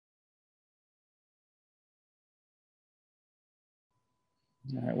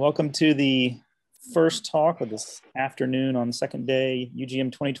All right, welcome to the first talk of this afternoon on the second day,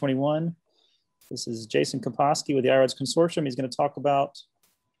 UGM 2021. This is Jason Coposky with the iRODS Consortium. He's going to talk about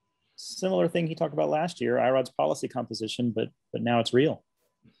a similar thing he talked about last year, iRODS policy composition, but now it's real.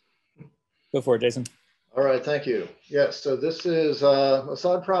 Go for it, Jason. All right, thank you. Yes, so this is a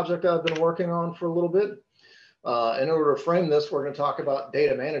side project I've been working on for a little bit. In order to frame this, we're going to talk about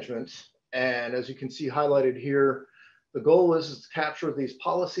data management. And as you can see highlighted here, the goal is to capture these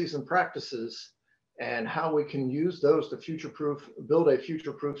policies and practices and how we can use those to build a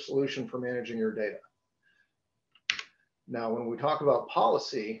future-proof solution for managing your data. Now, when we talk about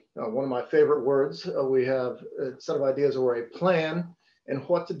policy, one of my favorite words, we have a set of ideas or a plan and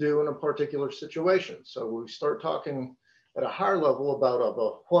what to do in a particular situation. So we start talking at a higher level about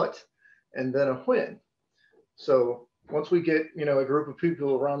a what and then a when. So once we get, a group of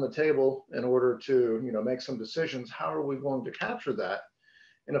people around the table in order to, make some decisions, how are we going to capture that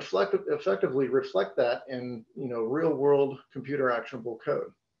and effectively reflect that in, real world computer actionable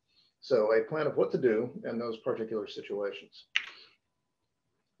code? So a plan of what to do in those particular situations.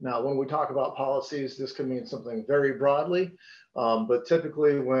 Now, when we talk about policies, this can mean something very broadly, but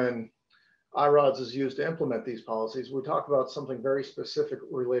typically when iRODS is used to implement these policies, we talk about something very specific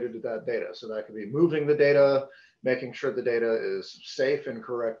related to that data. So that could be moving the data, making sure the data is safe and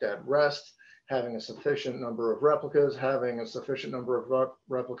correct at rest, having a sufficient number of replicas, having a sufficient number of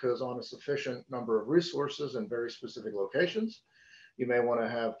replicas on a sufficient number of resources in very specific locations. You may want to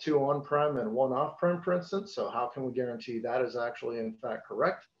have 2 on-prem and 1 off-prem, for instance. So how can we guarantee that is actually in fact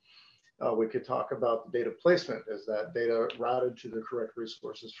correct? We could talk about the data placement. Is that data routed to the correct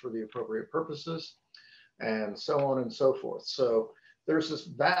resources for the appropriate purposes? And so on and so forth. So there's this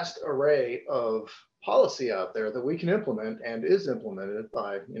vast array of policy out there that we can implement and is implemented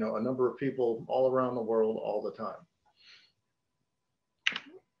by a number of people all around the world all the time.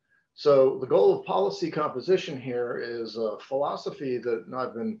 So the goal of policy composition here is a philosophy that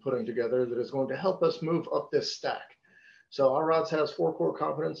I've been putting together that is going to help us move up this stack. So iRODS has 4 core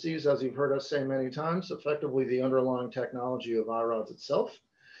competencies, as you've heard us say many times, effectively the underlying technology of iRODS itself.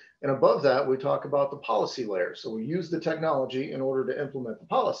 And above that, we talk about the policy layer. So we use the technology in order to implement the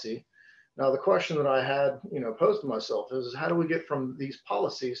policy. Now, the question that I had, posed to myself is how do we get from these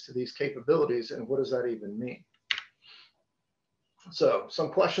policies to these capabilities, and what does that even mean? So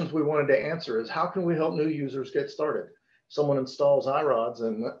some questions we wanted to answer is how can we help new users get started? Someone installs iRODS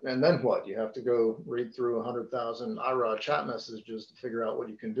and then what? You have to go read through 100,000 iROD chat messages to figure out what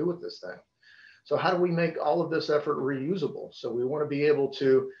you can do with this thing. So how do we make all of this effort reusable? So we want to be able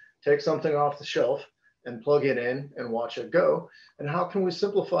to take something off the shelf and plug it in and watch it go. And how can we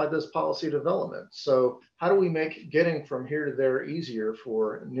simplify this policy development? So how do we make getting from here to there easier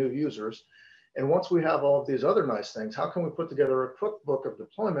for new users? And once we have all of these other nice things, how can we put together a cookbook of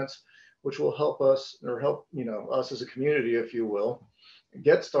deployments which will help us, or help us as a community, if you will,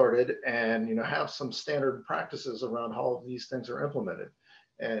 get started and have some standard practices around how all of these things are implemented.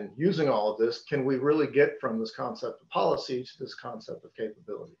 And using all of this, can we really get from this concept of policy to this concept of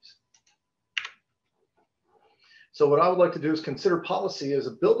capabilities? So what I would like to do is consider policy as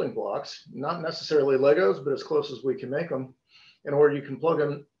a building blocks, not necessarily Legos, but as close as we can make them, in order you can plug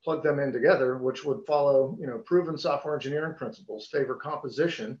them in together, which would follow proven software engineering principles, favor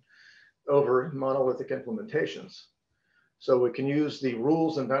composition over monolithic implementations. So we can use the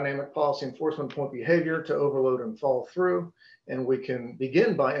rules and dynamic policy enforcement point behavior to overload and follow through. And we can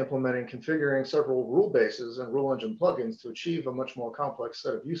begin by implementing configuring several rule bases and rule engine plugins to achieve a much more complex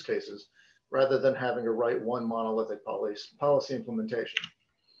set of use cases, rather than having to write one monolithic policy implementation.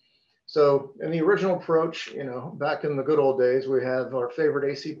 So in the original approach, back in the good old days, we have our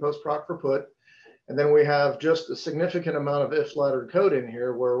favorite AC post proc for put. And then we have just a significant amount of if laddered code in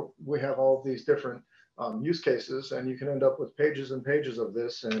here where we have all of these different use cases, and you can end up with pages and pages of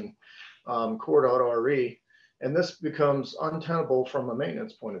this in core.re. And this becomes untenable from a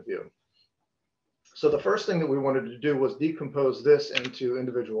maintenance point of view. So the first thing that we wanted to do was decompose this into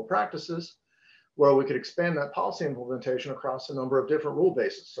individual practices where we could expand that policy implementation across a number of different rule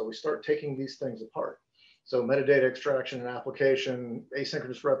bases. So we start taking these things apart. So metadata extraction and application,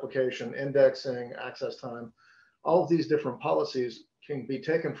 asynchronous replication, indexing, access time, all of these different policies can be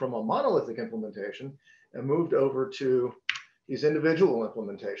taken from a monolithic implementation and moved over to these individual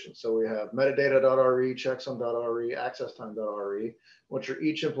implementations. So we have metadata.re, checksum.re, accesstime.re, which are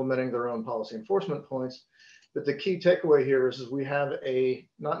each implementing their own policy enforcement points. But the key takeaway here is we have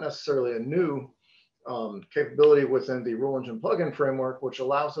not necessarily a new capability within the rule engine plugin framework, which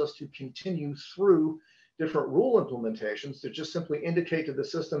allows us to continue through different rule implementations to just simply indicate to the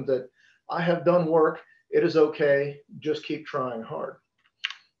system that I have done work, it is okay, just keep trying hard.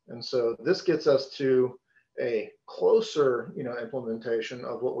 And so this gets us to a closer, implementation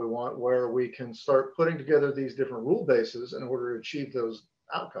of what we want, where we can start putting together these different rule bases in order to achieve those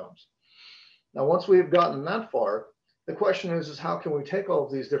outcomes. Now, once we've gotten that far, the question is how can we take all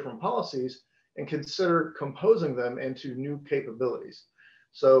of these different policies and consider composing them into new capabilities?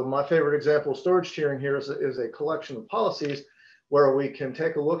 So my favorite example of storage tiering here is a collection of policies where we can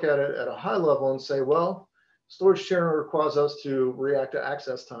take a look at it at a high level and say, well, storage tiering requires us to react to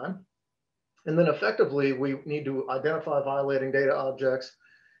access time. And then effectively, we need to identify violating data objects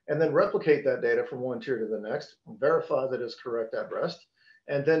and then replicate that data from one tier to the next, verify that it's correct at rest,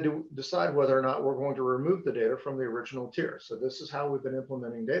 and then decide whether or not we're going to remove the data from the original tier. So this is how we've been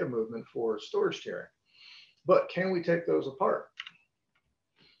implementing data movement for storage tiering. But can we take those apart?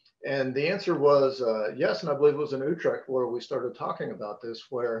 And the answer was yes, and I believe it was in Utrecht where we started talking about this,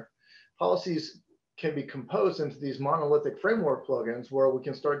 where policies can be composed into these monolithic framework plugins where we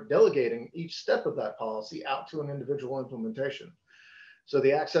can start delegating each step of that policy out to an individual implementation. So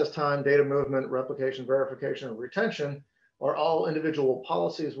the access time, data movement, replication, verification, and retention are all individual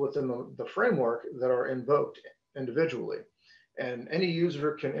policies within the framework that are invoked individually. And any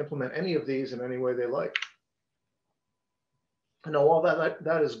user can implement any of these in any way they like. Now, while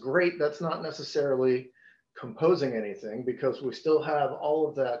that is great, that's not necessarily composing anything, because we still have all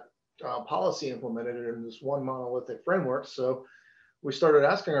of that policy implemented in this one monolithic framework. So we started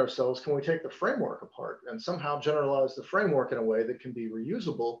asking ourselves, can we take the framework apart and somehow generalize the framework in a way that can be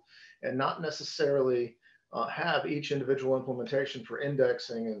reusable and not necessarily have each individual implementation for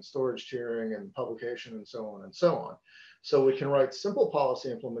indexing and storage tiering and publication and so on and so on. So we can write simple policy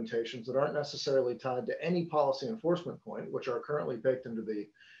implementations that aren't necessarily tied to any policy enforcement point, which are currently baked into the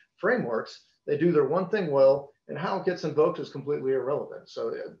frameworks. They do their one thing well, and how it gets invoked is completely irrelevant.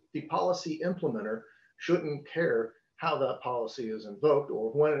 So the policy implementer shouldn't care how that policy is invoked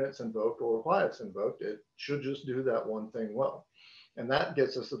or when it's invoked or why it's invoked. It should just do that one thing well. And that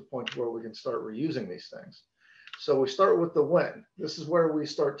gets us to the point where we can start reusing these things. So we start with the when. This is where we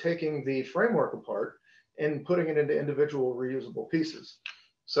start taking the framework apart and putting it into individual reusable pieces.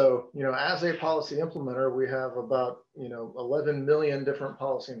 So, as a policy implementer, we have about, 11 million different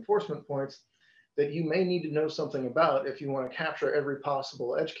policy enforcement points that you may need to know something about if you want to capture every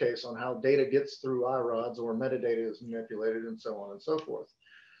possible edge case on how data gets through iRODS or metadata is manipulated and so on and so forth.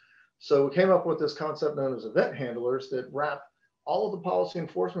 So we came up with this concept known as event handlers that wrap all of the policy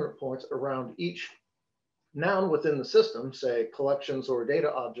enforcement points around each noun within the system, say collections or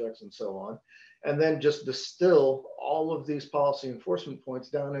data objects and so on, and then just distill all of these policy enforcement points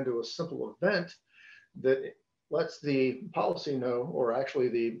down into a simple event that lets the policy know, or actually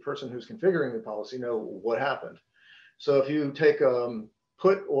the person who's configuring the policy know what happened. So if you take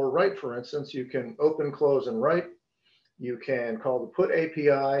put or write, for instance, you can open, close, and write. You can call the put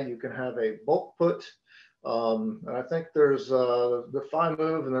API. You can have a bulk put. And I think there's the FI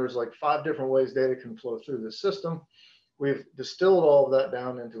move, and there's like 5 different ways data can flow through the system. We've distilled all of that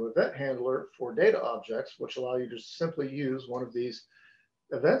down into event handler for data objects, which allow you to simply use one of these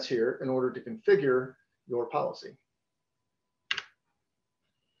events here in order to configure your policy.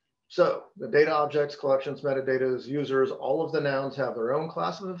 So the data objects, collections, metadata, users, all of the nouns have their own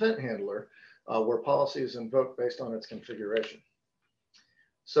class of event handler where policy is invoked based on its configuration.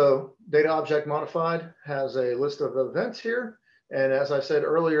 So data object modified has a list of events here. And as I said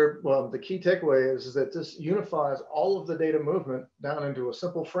earlier, the key takeaway is that this unifies all of the data movement down into a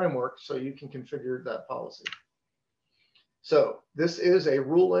simple framework so you can configure that policy. So this is a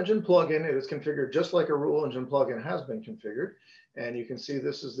rule engine plugin. It is configured just like a rule engine plugin has been configured. And you can see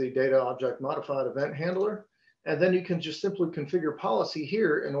this is the data object modified event handler. And then you can just simply configure policy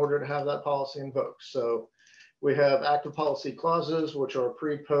here in order to have that policy invoked. So we have active policy clauses, which are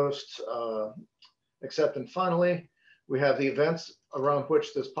pre, post, except, and finally. We have the events around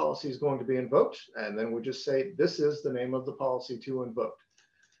which this policy is going to be invoked. And then we just say, this is the name of the policy to invoke.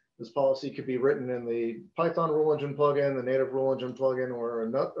 This policy could be written in the Python rule engine plugin, the native rule engine plugin,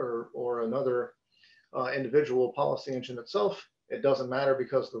 or another individual policy engine itself. It doesn't matter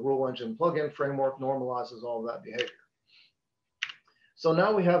because the rule engine plugin framework normalizes all of that behavior. So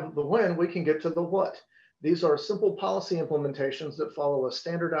now we have the when, we can get to the what. These are simple policy implementations that follow a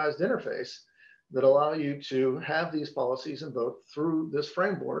standardized interface that allow you to have these policies invoked through this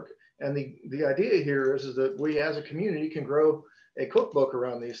framework. And the idea here is that we as a community can grow a cookbook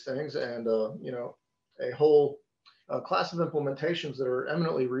around these things and a whole class of implementations that are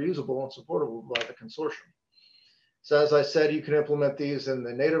eminently reusable and supportable by the consortium. So as I said, you can implement these in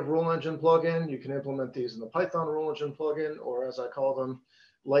the native rule engine plugin. You can implement these in the Python rule engine plugin, or as I call them,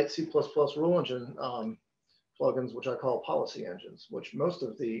 light C++ rule engine plugins, which I call policy engines, which most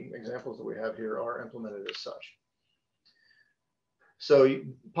of the examples that we have here are implemented as such. So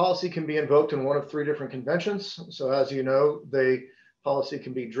policy can be invoked in one of three different conventions. So as you know, policy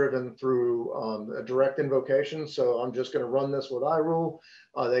can be driven through a direct invocation. So I'm just going to run this with iRule.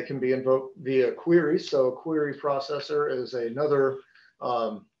 They can be invoked via queries. So a query processor is another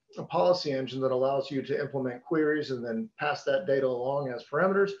a policy engine that allows you to implement queries and then pass that data along as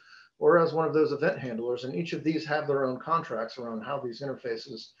parameters or as one of those event handlers. And each of these have their own contracts around how these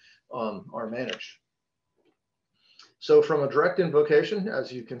interfaces are managed. So from a direct invocation,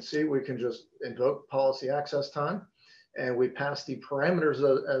 as you can see, we can just invoke policy access time, and we pass the parameters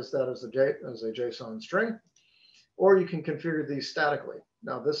as a JSON string, or you can configure these statically.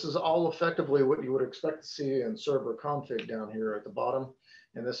 Now, this is all effectively what you would expect to see in server config down here at the bottom,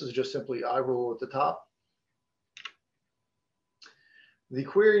 and this is just simply iRule at the top. The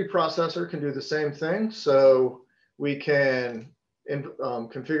query processor can do the same thing, so we can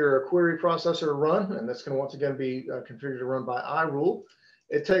configure a query processor run, and this can once again be configured to run by iRule.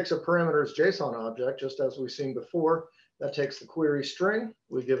 It takes a parameters JSON object, just as we've seen before. That takes the query string,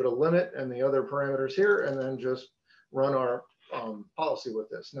 we give it a limit and the other parameters here, and then just run our policy with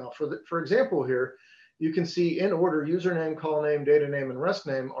this. Now, for example here, you can see in order username, call name, data name, and REST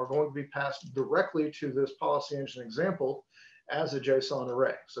name are going to be passed directly to this policy engine example as a JSON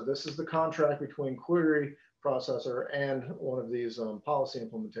array. So this is the contract between query processor and one of these policy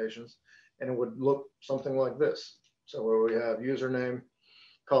implementations, and it would look something like this. So where we have username,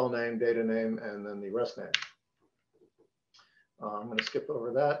 call name, data name, and then the REST name. I'm going to skip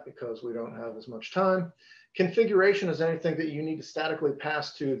over that because we don't have as much time. Configuration is anything that you need to statically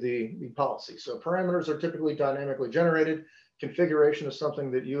pass to the policy. So parameters are typically dynamically generated. Configuration is something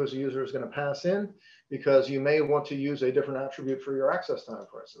that you as a user is going to pass in because you may want to use a different attribute for your access time,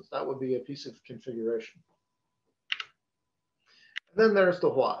 for instance. That would be a piece of configuration. And then there's the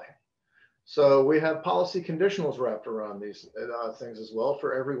why. So we have policy conditionals wrapped around these things as well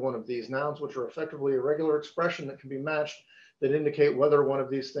for every one of these nouns, which are effectively a regular expression that can be matched that indicate whether one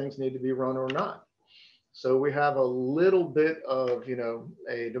of these things need to be run or not. So we have a little bit of,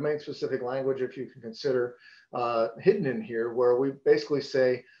 a domain-specific language, if you can consider, hidden in here, where we basically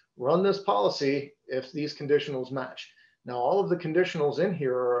say, run this policy if these conditionals match. Now, all of the conditionals in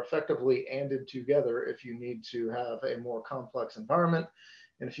here are effectively anded together if you need to have a more complex environment.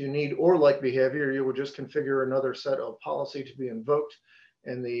 And if you need or-like behavior, you would just configure another set of policy to be invoked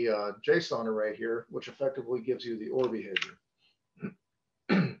in the JSON array here, which effectively gives you the or behavior.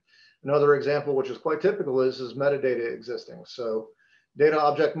 Another example, which is quite typical, is metadata existing. So data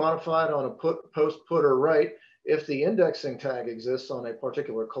object modified on a post, put, or write. If the indexing tag exists on a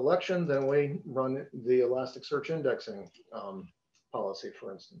particular collection, then we run the Elasticsearch indexing policy,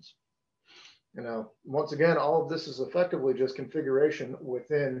 for instance. Once again, all of this is effectively just configuration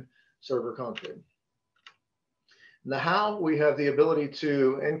within server config. The how, we have the ability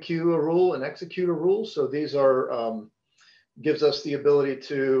to enqueue a rule and execute a rule. So these are gives us the ability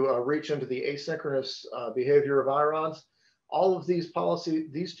to reach into the asynchronous behavior of iRODS. All of these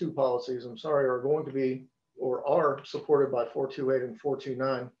two policies, are going to be or are supported by 428 and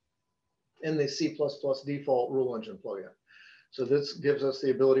 429 in the C++ default rule engine plugin. So this gives us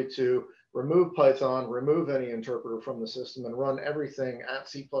the ability to remove Python, remove any interpreter from the system, and run everything at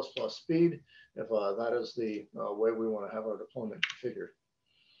C++ speed if that is the way we want to have our deployment configured.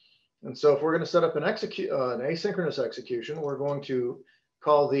 And so if we're going to set up an asynchronous execution, we're going to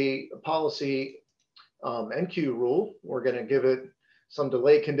call the policy enqueue rule. We're going to give it some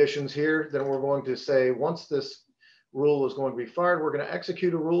delay conditions here. Then we're going to say, once this rule is going to be fired, we're going to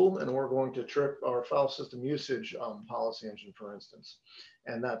execute a rule, and we're going to trip our file system usage policy engine, for instance.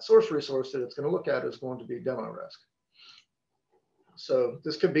 And that source resource that it's going to look at is going to be demo.resc. So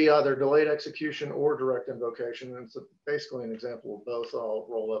this could be either delayed execution or direct invocation. And it's basically an example of both all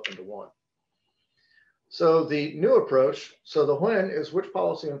rolled up into one. So the new approach, so the when is which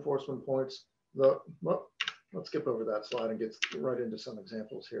policy enforcement points, let's skip over that slide and get right into some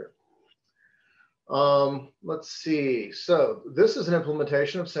examples here. Let's see. So this is an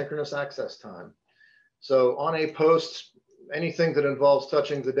implementation of synchronous access time. So on a post, anything that involves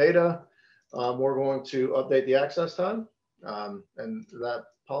touching the data, we're going to update the access time. And that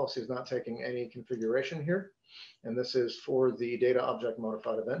policy is not taking any configuration here. And this is for the data object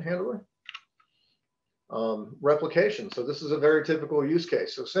modified event handler. Replication. So this is a very typical use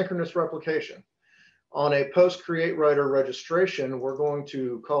case. So synchronous replication. On a post create writer registration, we're going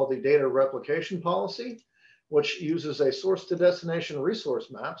to call the data replication policy, which uses a source to destination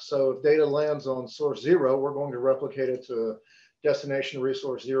resource map. So if data lands on source 0, we're going to replicate it to destination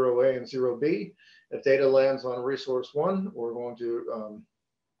resource 0A and 0B. If data lands on resource 1, we're going to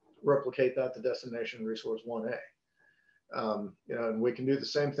replicate that to destination resource 1A. You know, and we can do the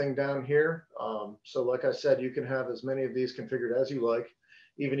same thing down here. So like I said, you can have as many of these configured as you like,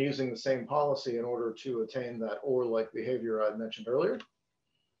 even using the same policy in order to attain that or-like behavior I mentioned earlier.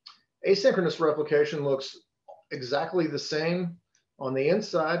 Asynchronous replication looks exactly the same. On the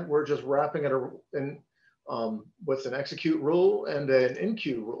inside, we're just wrapping it in, with an execute rule and an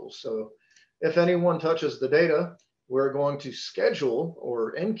enqueue rule. So if anyone touches the data, we're going to schedule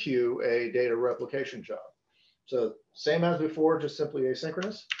or enqueue a data replication job. So same as before, just simply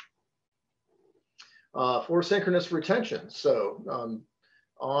asynchronous. For synchronous retention, so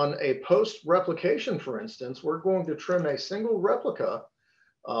on a post replication, for instance, we're going to trim a single replica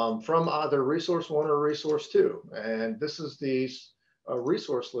from either resource 1 or resource 2. And this is the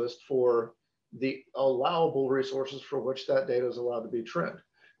resource list for the allowable resources for which that data is allowed to be trimmed.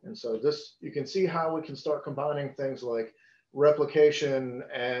 And so this, you can see how we can start combining things like replication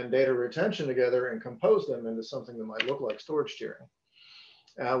and data retention together and compose them into something that might look like storage tiering.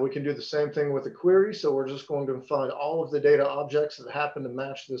 We can do the same thing with a query. So we're just going to find all of the data objects that happen to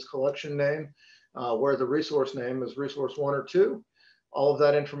match this collection name, where the resource name is resource 1 or 2. All of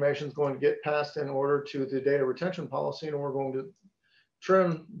that information is going to get passed in order to the data retention policy, and we're going to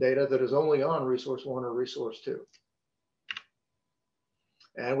trim data that is only on resource 1 or resource 2.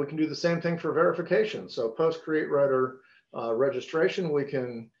 And we can do the same thing for verification. So post create writer registration, we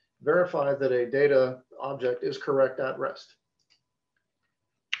can verify that a data object is correct at rest.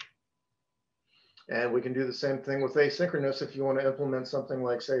 And we can do the same thing with asynchronous if you want to implement something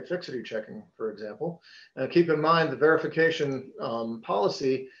like, say, fixity checking, for example. And keep in mind the verification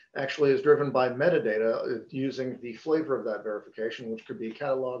policy actually is driven by metadata using the flavor of that verification, which could be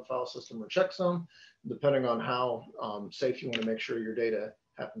catalog, file system, or checksum, depending on how safe you want to make sure your data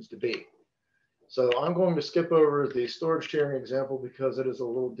happens to be. So I'm going to skip over the storage tiering example because it is a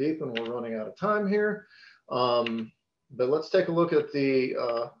little deep and we're running out of time here. But let's take a look at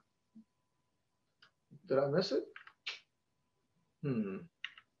the, did I miss it?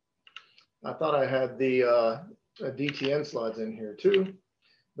 I thought I had the DTN slides in here too,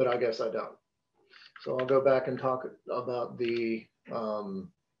 but I guess I don't. So I'll go back and talk about the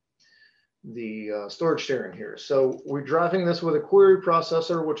storage tiering here. So we're driving this with a query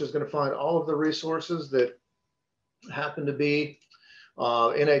processor, which is going to find all of the resources that happen to be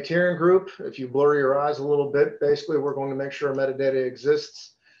in a tiering group. If you blur your eyes a little bit, basically we're going to make sure metadata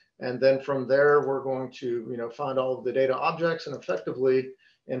exists. And then from there, we're going to find all of the data objects and effectively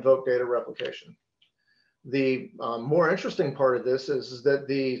invoke data replication. The more interesting part of this is that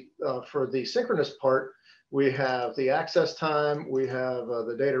for the synchronous part, we have the access time, we have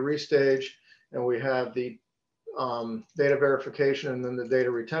the data restage, and we have the data verification and then the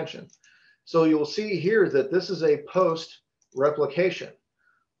data retention. So you'll see here that this is a post replication.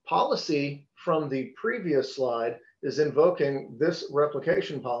 Policy from the previous slide is invoking this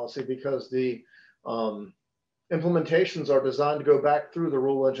replication policy because the implementations are designed to go back through the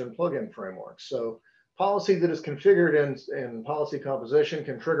rule engine plugin framework. So policy that is configured in policy composition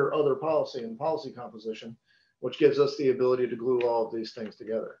can trigger other policy in policy composition, which gives us the ability to glue all of these things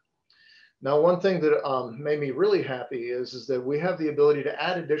together. Now, one thing that made me really happy is that we have the ability to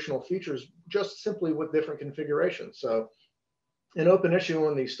add additional features just simply with different configurations. So an open issue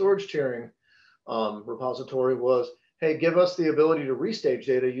on the storage tiering repository was, hey, give us the ability to restage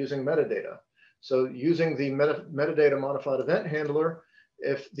data using metadata. So using the metadata modified event handler,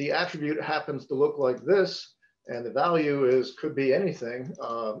 if the attribute happens to look like this and the value could be anything,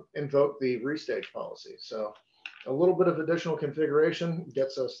 invoke the restage policy. So a little bit of additional configuration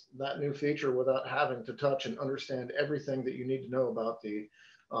gets us that new feature without having to touch and understand everything that you need to know about the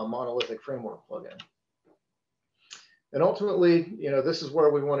monolithic framework plugin. And ultimately, this is where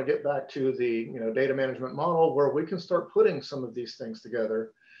we want to get back to the data management model, where we can start putting some of these things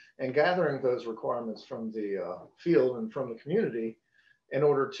together and gathering those requirements from the field and from the community in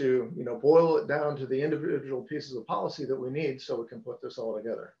order to boil it down to the individual pieces of policy that we need so we can put this all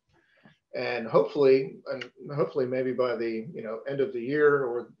together. And hopefully maybe by the end of the year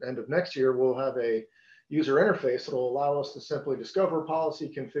or end of next year, we'll have a user interface that will allow us to simply discover policy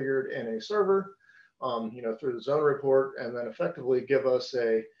configured in a server, through the zone report, and then effectively give us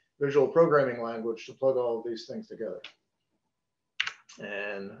a visual programming language to plug all of these things together.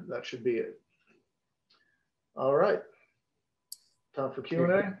 And that should be it. All right. Time for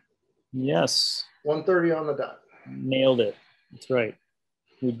Q&A? Yes. 1:30 on the dot. Nailed it. That's right.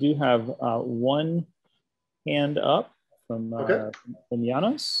 We do have one hand up from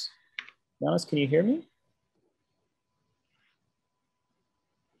Janos. Janos, can you hear me?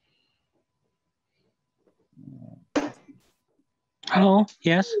 Hello,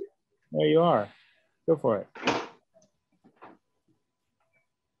 yes. There you are. Go for it.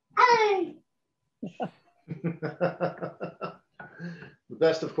 The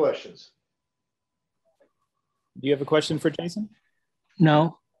best of questions. Do you have a question for Jason?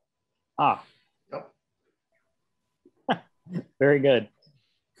 No. Ah. Nope. Very good.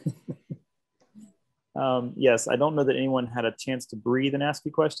 Yes, I don't know that anyone had a chance to breathe and ask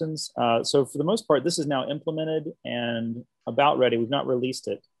you questions. So for the most part, this is now implemented and about ready. We've not released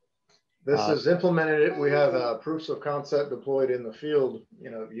it. This is implemented. We have proofs of concept deployed in the field,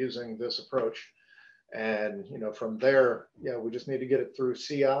 using this approach. And, from there, we just need to get it through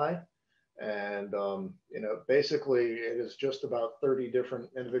CI. And, basically it is just about 30 different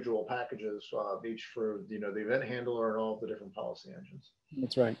individual packages, each for, the event handler and all of the different policy engines.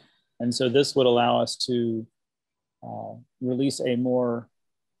 That's right. And so this would allow us to release a more,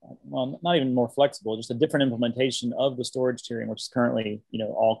 well, not even more flexible, just a different implementation of the storage tiering, which is currently,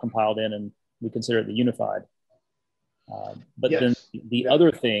 all compiled in, and we consider it the unified. But yes, then the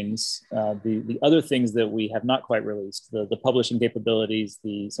other things, the other things that we have not quite released, the publishing capabilities,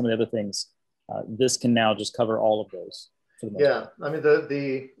 some of the other things, this can now just cover all of those. For the most part. I mean,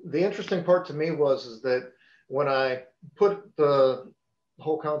 the interesting part to me is that when I put the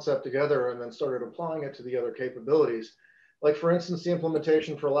whole concept together and then started applying it to the other capabilities, like for instance, the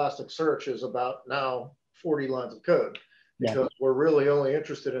implementation for Elasticsearch is about now 40 lines of code, because we're really only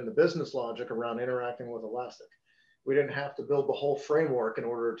interested in the business logic around interacting with Elastic. We didn't have to build the whole framework in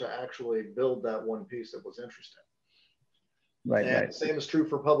order to actually build that one piece that was interesting. Right. And the same is true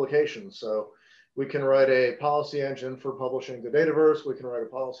for publications. So we can write a policy engine for publishing to Dataverse. We can write a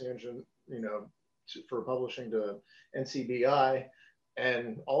policy engine, for publishing to NCBI.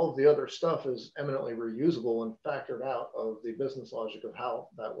 And all of the other stuff is eminently reusable and factored out of the business logic of how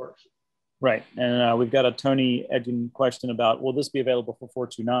that works. Right. And we've got a Tony Edgin question about, will this be available for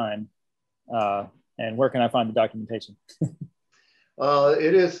 429? And where can I find the documentation?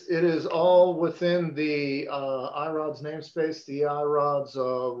 It is all within the iRODS namespace. The iRODS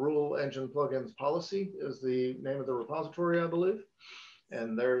rule engine plugins policy is the name of the repository, I believe.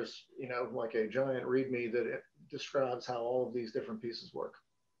 And there's, like a giant README that it describes how all of these different pieces work.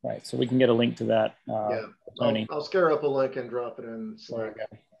 Right. So we can get a link to that. Tony. I'll scare up a link and drop it in Slack.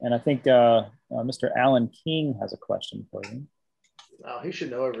 And I think Mr. Alan King has a question for you. Oh, he should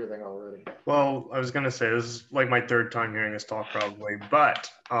know everything already. Well, I was going to say, this is like my third time hearing this talk probably, but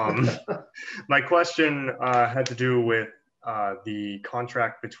my question had to do with the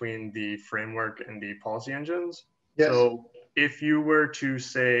contract between the framework and the policy engines. Yes. So if you were to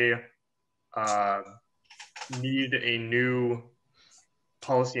say, need a new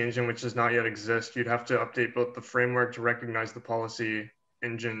policy engine which does not yet exist, you'd have to update both the framework to recognize the policy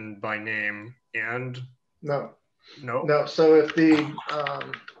engine by name and... No. No. So if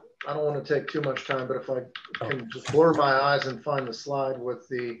I don't want to take too much time, but if I can just blur my eyes and find the slide with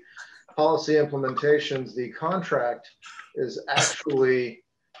the policy implementations, the contract is actually,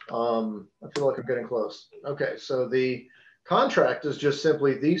 I feel like I'm getting close. Okay, so the contract is just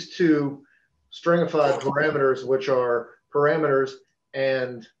simply these two stringified parameters, which are parameters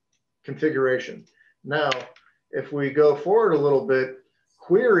and configuration. Now, if we go forward a little bit,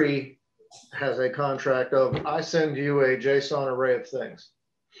 query has a contract of, I send you a JSON array of things.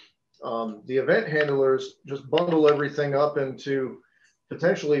 The event handlers just bundle everything up into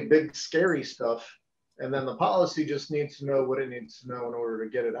potentially big, scary stuff. And then the policy just needs to know what it needs to know in order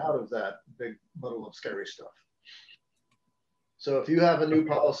to get it out of that big bundle of scary stuff. So if you have a new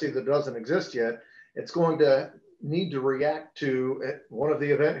policy that doesn't exist yet, it's going to need to react to one of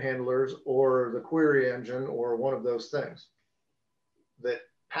the event handlers or the query engine or one of those things that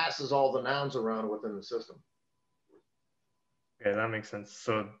passes all the nouns around within the system. Okay, that makes sense.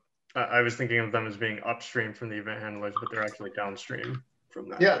 So I was thinking of them as being upstream from the event handlers, but they're actually downstream from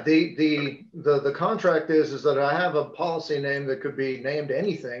that. Yeah, the contract is that I have a policy name that could be named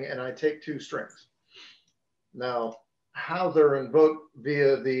anything, and I take two strings. Now, how they're invoked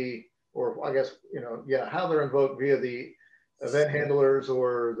via the, or I guess, how they're invoked via the event handlers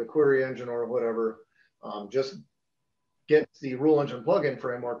or the query engine or whatever, just get the rule engine plugin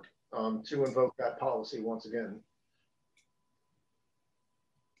framework to invoke that policy once again.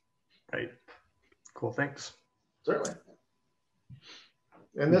 Right. Cool, thanks. Certainly.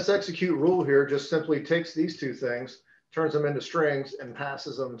 And this execute rule here just simply takes these two things, turns them into strings, and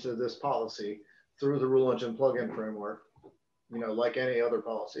passes them to this policy through the rule engine plugin framework, like any other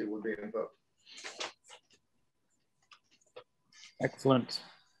policy would be invoked. Excellent.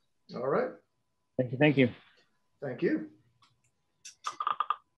 All right. Thank you. Thank you. Thank you.